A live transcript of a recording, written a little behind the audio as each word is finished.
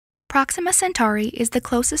Proxima Centauri is the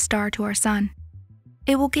closest star to our Sun.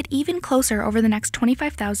 It will get even closer over the next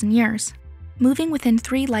 25,000 years, moving within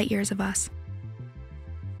 3 light-years of us.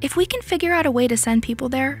 If we can figure out a way to send people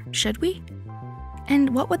there, should we?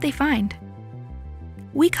 And what would they find?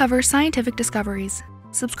 We cover scientific discoveries.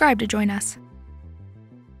 Subscribe to join us.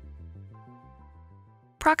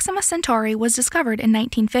 Proxima Centauri was discovered in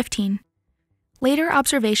 1915. Later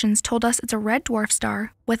observations told us it's a red dwarf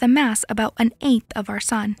star with a mass about 1/8 of our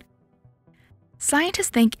Sun. Scientists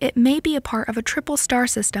think it may be a part of a triple star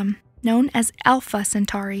system known as Alpha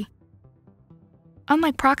Centauri.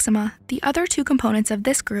 Unlike Proxima, the other 2 components of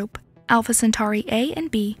this group, Alpha Centauri A and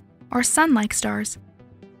B, are Sun-like stars.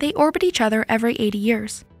 They orbit each other every 80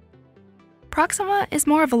 years. Proxima is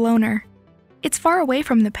more of a loner. It's far away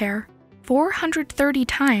from the pair, 430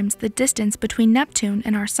 times the distance between Neptune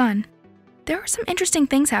and our Sun. There are some interesting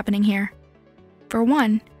things happening here. For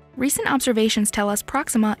one, recent observations tell us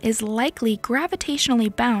Proxima is likely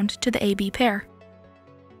gravitationally bound to the AB pair.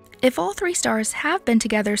 If all 3 stars have been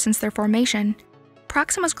together since their formation,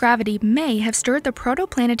 Proxima's gravity may have stirred the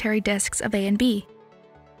protoplanetary disks of A and B.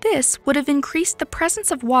 This would have increased the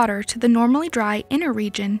presence of water to the normally dry inner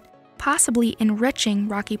region, possibly enriching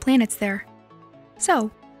rocky planets there.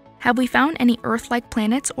 So, have we found any Earth-like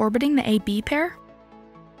planets orbiting the AB pair?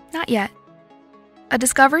 Not yet. A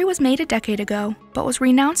discovery was made a decade ago, but was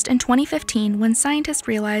renounced in 2015 when scientists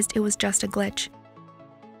realized it was just a glitch.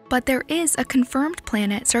 But there is a confirmed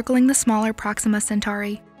planet circling the smaller Proxima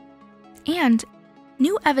Centauri. And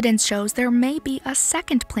new evidence shows there may be a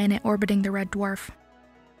second planet orbiting the red dwarf.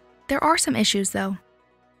 There are some issues, though.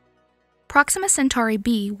 Proxima Centauri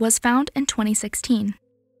B was found in 2016.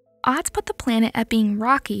 Odds put the planet at being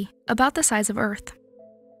rocky, about the size of Earth.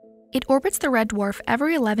 It orbits the red dwarf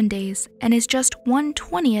every 11 days and is just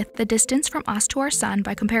 1/20th the distance from us to our Sun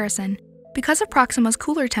by comparison. Because of Proxima's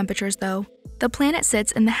cooler temperatures, though, the planet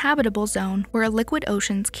sits in the habitable zone where liquid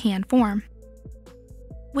oceans can form.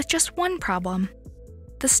 With just one problem.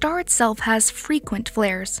 The star itself has frequent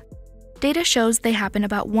flares. Data shows they happen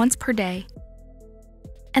about once per day.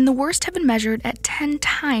 And the worst have been measured at 10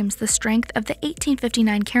 times the strength of the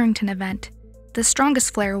 1859 Carrington event, the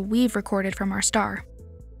strongest flare we've recorded from our star.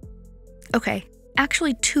 Okay,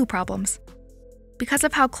 actually 2 problems. Because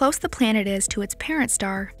of how close the planet is to its parent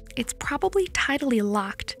star, it's probably tidally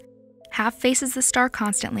locked. Half faces the star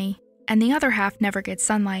constantly, and the other half never gets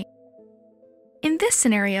sunlight. In this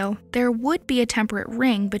scenario, there would be a temperate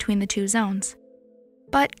ring between the 2 zones.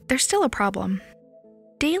 But there's still a problem.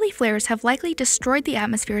 Daily flares have likely destroyed the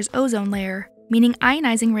atmosphere's ozone layer, meaning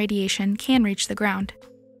ionizing radiation can reach the ground.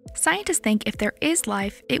 Scientists think if there is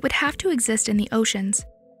life, it would have to exist in the oceans,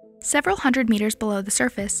 several hundred meters below the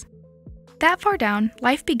surface. That far down,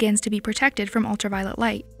 life begins to be protected from ultraviolet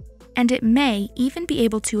light, and it may even be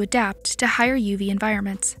able to adapt to higher UV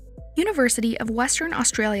environments. University of Western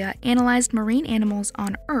Australia analyzed marine animals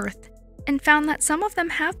on Earth and found that some of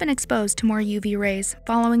them have been exposed to more UV rays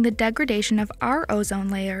following the degradation of our ozone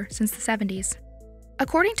layer since the 70s.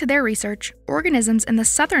 According to their research, organisms in the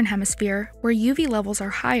southern hemisphere, where UV levels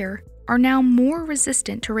are higher, are now more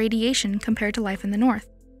resistant to radiation compared to life in the north.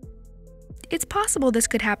 It's possible this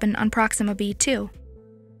could happen on Proxima b too.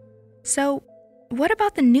 So, what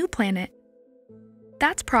about the new planet?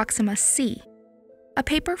 That's Proxima c. A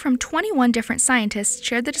paper from 21 different scientists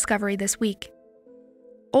shared the discovery this week.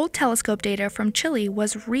 Old telescope data from Chile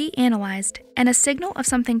was reanalyzed, and a signal of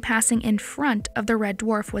something passing in front of the red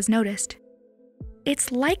dwarf was noticed.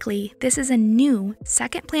 It's likely this is a new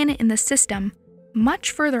second planet in the system,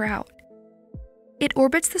 much further out. It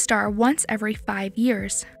orbits the star once every 5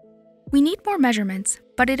 years. We need more measurements,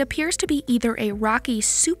 but it appears to be either a rocky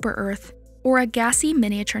super-Earth or a gassy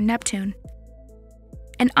miniature Neptune.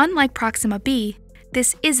 And unlike Proxima b,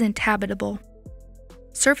 this isn't habitable.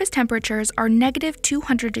 Surface temperatures are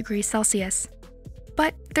 -200 degrees Celsius.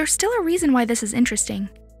 But there's still a reason why this is interesting.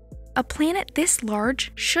 A planet this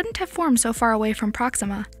large shouldn't have formed so far away from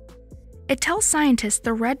Proxima. It tells scientists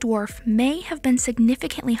the red dwarf may have been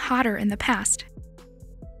significantly hotter in the past.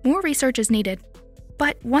 More research is needed.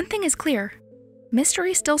 But one thing is clear,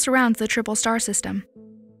 mystery still surrounds the triple star system.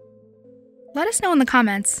 Let us know in the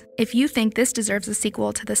comments if you think this deserves a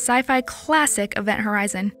sequel to the sci-fi classic Event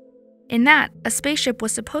Horizon. In that, a spaceship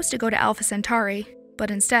was supposed to go to Alpha Centauri, but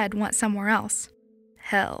instead went somewhere else.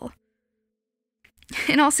 Hell.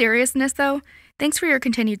 In all seriousness though, thanks for your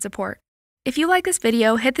continued support. If you like this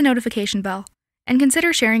video, hit the notification bell, and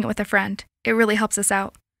consider sharing it with a friend. It really helps us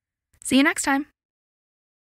out. See you next time.